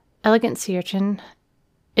Elegant Sea Urchin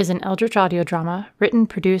is an Eldritch audio drama written,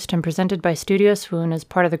 produced, and presented by Studio Swoon as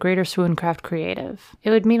part of the greater Swooncraft Creative.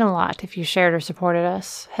 It would mean a lot if you shared or supported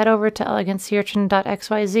us. Head over to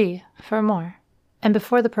elegantseaurchin.xyz for more. And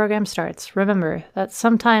before the program starts, remember that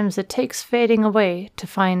sometimes it takes fading away to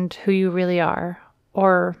find who you really are,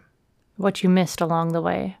 or what you missed along the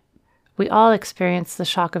way. We all experience the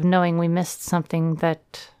shock of knowing we missed something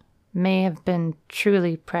that may have been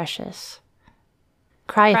truly precious.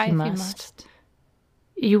 Cry if you must.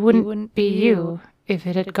 You wouldn't be you if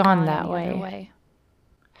it had gone that way.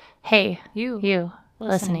 Hey, you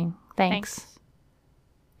listening, thanks.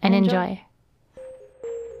 And enjoy.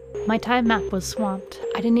 My time map was swamped.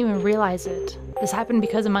 I didn't even realize it. This happened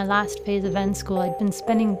because of my last phase of end school. I'd been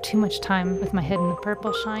spending too much time with my head in the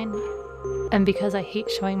purple shine. And because I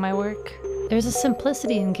hate showing my work. There's a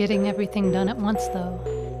simplicity in getting everything done at once,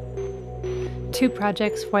 though. 2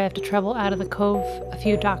 projects where I have to travel out of the cove, a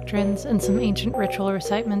few doctrines, and some ancient ritual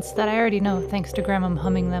recitements that I already know thanks to Grandma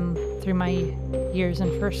humming them through my years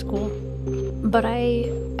in first school. But I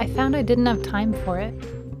found I didn't have time for it.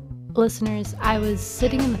 Listeners, I was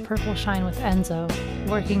sitting in the purple shine with Enzo,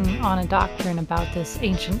 working on a doctrine about this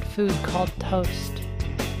ancient food called toast,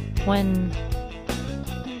 when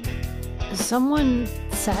someone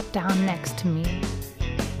sat down next to me.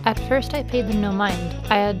 At first I paid them no mind.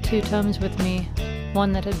 I had 2 tomes with me,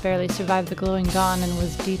 one that had barely survived the glowing dawn and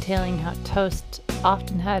was detailing how toast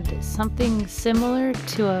often had something similar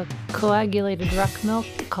to a coagulated ruck milk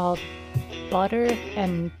called butter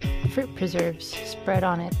and fruit preserves spread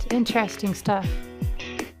on it. Interesting stuff.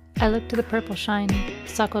 I looked at the purple shine,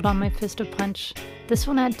 suckled on my fist of punch. This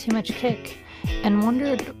one had too much kick, and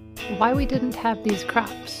wondered why we didn't have these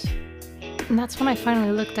crops. And that's when I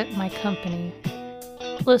finally looked at my company.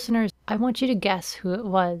 Listeners, I want you to guess who it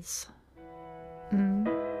was.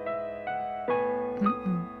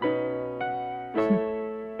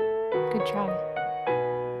 Good try.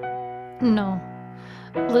 No.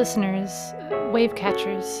 Listeners, wave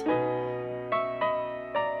catchers.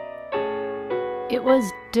 It was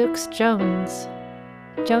Dux Jones.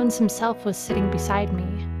 Jones himself was sitting beside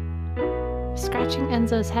me, scratching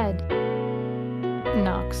Enzo's head.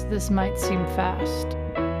 Nox, this might seem fast.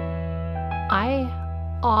 I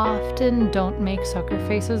often don't make sucker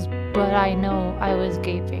faces, but I know I was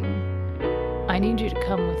gaping. I need you to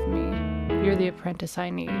come with me. You're the apprentice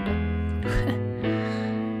I need.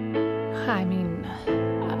 I mean,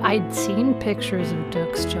 I'd seen pictures of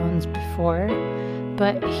Dux Jones before,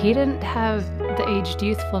 but he didn't have the aged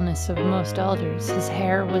youthfulness of most elders. His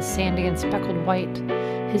hair was sandy and speckled white.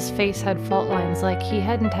 His face had fault lines like he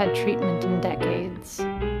hadn't had treatment in decades.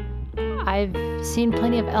 I've seen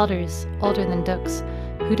plenty of elders older than Dux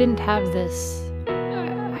who didn't have this,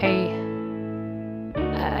 I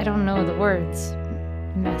don't know the words,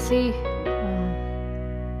 messy?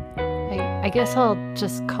 I guess I'll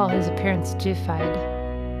just call his appearance Juffied.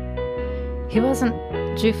 He wasn't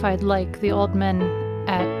Juffied like the old men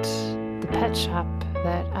at the pet shop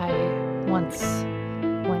that I once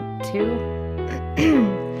went to.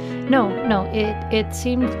 No, it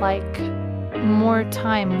seemed like more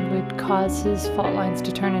time would cause his fault lines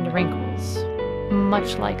to turn into wrinkles,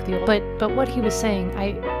 much like the old. But what he was saying,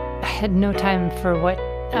 I had no time for what.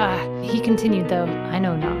 He continued though. I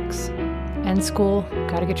know, Nox. End school,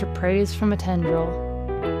 gotta get your praise from a tendril.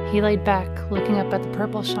 He laid back, looking up at the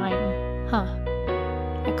purple shine.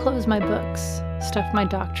 I closed my books, stuffed my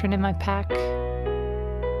doctrine in my pack,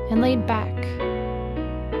 and laid back.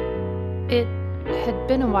 It had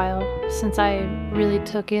been a while since I really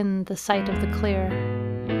took in the sight of the clear.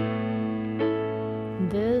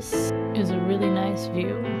 This is a really nice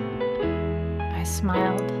view. I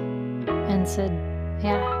smiled and said,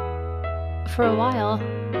 yeah. For a while,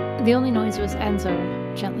 the only noise was Enzo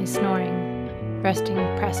gently snoring, resting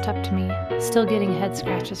pressed up to me, still getting head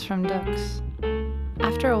scratches from Dux.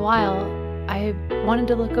 After a while, I wanted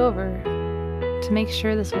to look over to make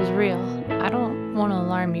sure this was real. I don't want to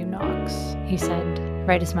alarm you, Nox, he said,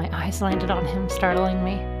 right as my eyes landed on him, startling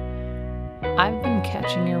me. I've been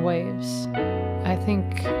catching your waves. I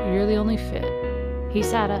think you're the only fit. He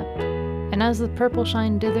sat up, and as the purple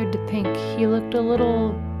shine dithered to pink, he looked a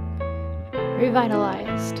little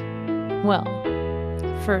revitalized. Well,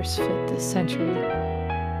 first fit this century.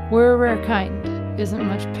 We're a rare kind. Isn't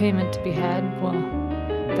much payment to be had. Well,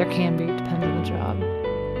 there can be, depends on the job.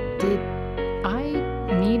 Did I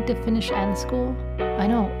need to finish end school? I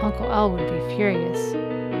know Uncle L would be furious.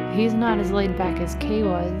 He's not as laid back as Kay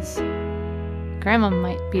was. Grandma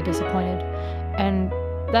might be disappointed, and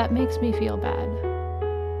that makes me feel bad.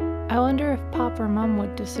 I wonder if Pop or Mom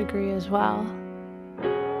would disagree as well.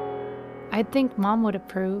 I'd think Mom would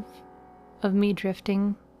approve of me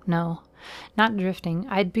drifting. No, not drifting.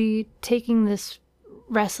 I'd be taking this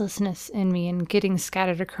restlessness in me and getting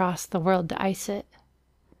scattered across the world to ice it.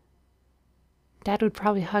 Dad would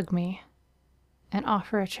probably hug me and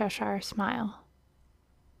offer a Cheshire smile.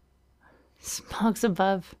 Smogs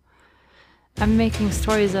above. I'm making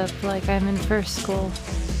stories up like I'm in first school.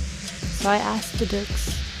 So I asked the Dukes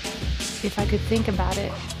if I could think about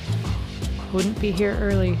it. Wouldn't be here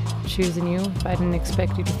early choosing you if I didn't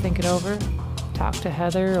expect you to think it over, talk to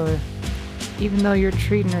Heather, or even though you're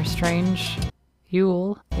treating her strange,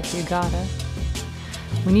 you'll, if you gotta.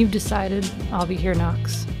 When you've decided, I'll be here,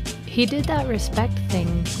 Knox. He did that respect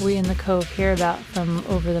thing we in the Cove hear about from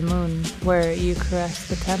Over the Moon, where you caress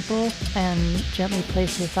the temple and gently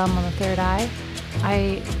place your thumb on the third eye.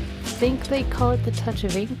 I think they call it the touch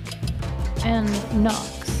of ink. And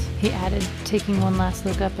Knox, he added, taking one last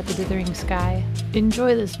look up at the dithering sky.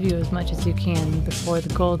 Enjoy this view as much as you can before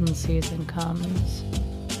the golden season comes.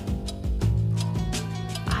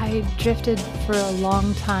 I drifted for a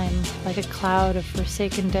long time like a cloud of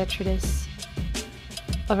forsaken detritus,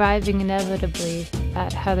 arriving inevitably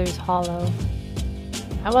at Heather's Hollow.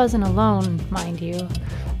 I wasn't alone, mind you.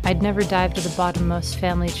 I'd never dived to the bottommost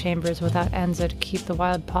family chambers without Enza to keep the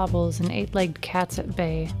wild pobbles and eight-legged cats at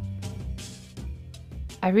bay.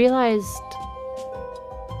 I realized,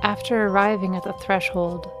 after arriving at the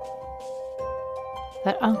threshold,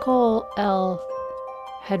 that Uncle L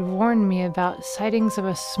had warned me about sightings of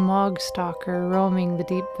a smog stalker roaming the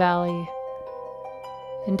deep valley,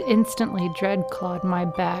 and instantly dread clawed my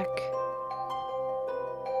back.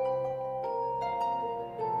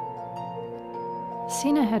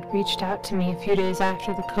 Sina had reached out to me a few days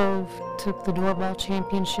after the Cove took the Doorbell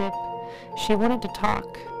Championship. She wanted to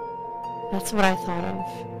talk. That's what I thought of.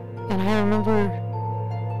 And I remember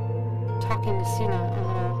talking to Sina a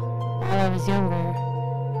little while I was younger.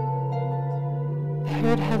 I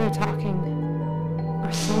heard Heather talking,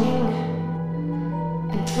 or singing,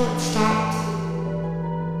 until it stopped.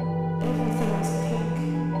 Everything was pink.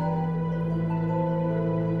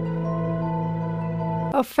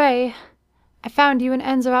 Oh, Faye, I found you and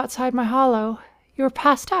Enzo outside my hollow. You were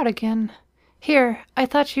passed out again. Here, I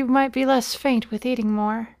thought you might be less faint with eating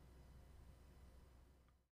more.